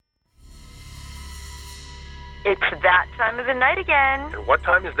It's that time of the night again. And what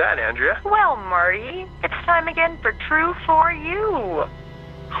time is that, Andrea? Well, Marty, it's time again for True For You.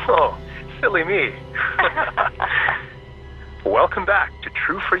 Oh, silly me. Welcome back to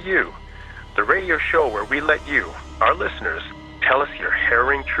True For You, the radio show where we let you, our listeners, tell us your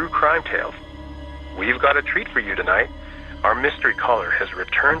harrowing true crime tales. We've got a treat for you tonight. Our mystery caller has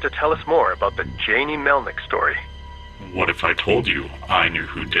returned to tell us more about the Janie Melynk story. What if I told you I knew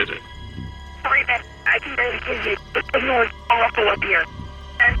who did it? Sorry, man. I can barely hear you. The noise all up here.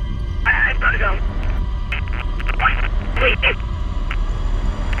 And I've got to go. Wait.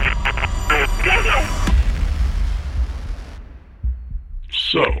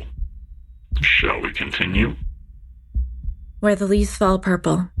 So, shall we continue? Where the Leaves Fall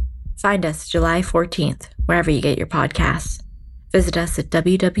Purple. Find us July 14th, wherever you get your podcasts. Visit us at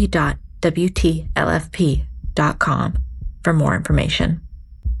www.wtlfp.com for more information.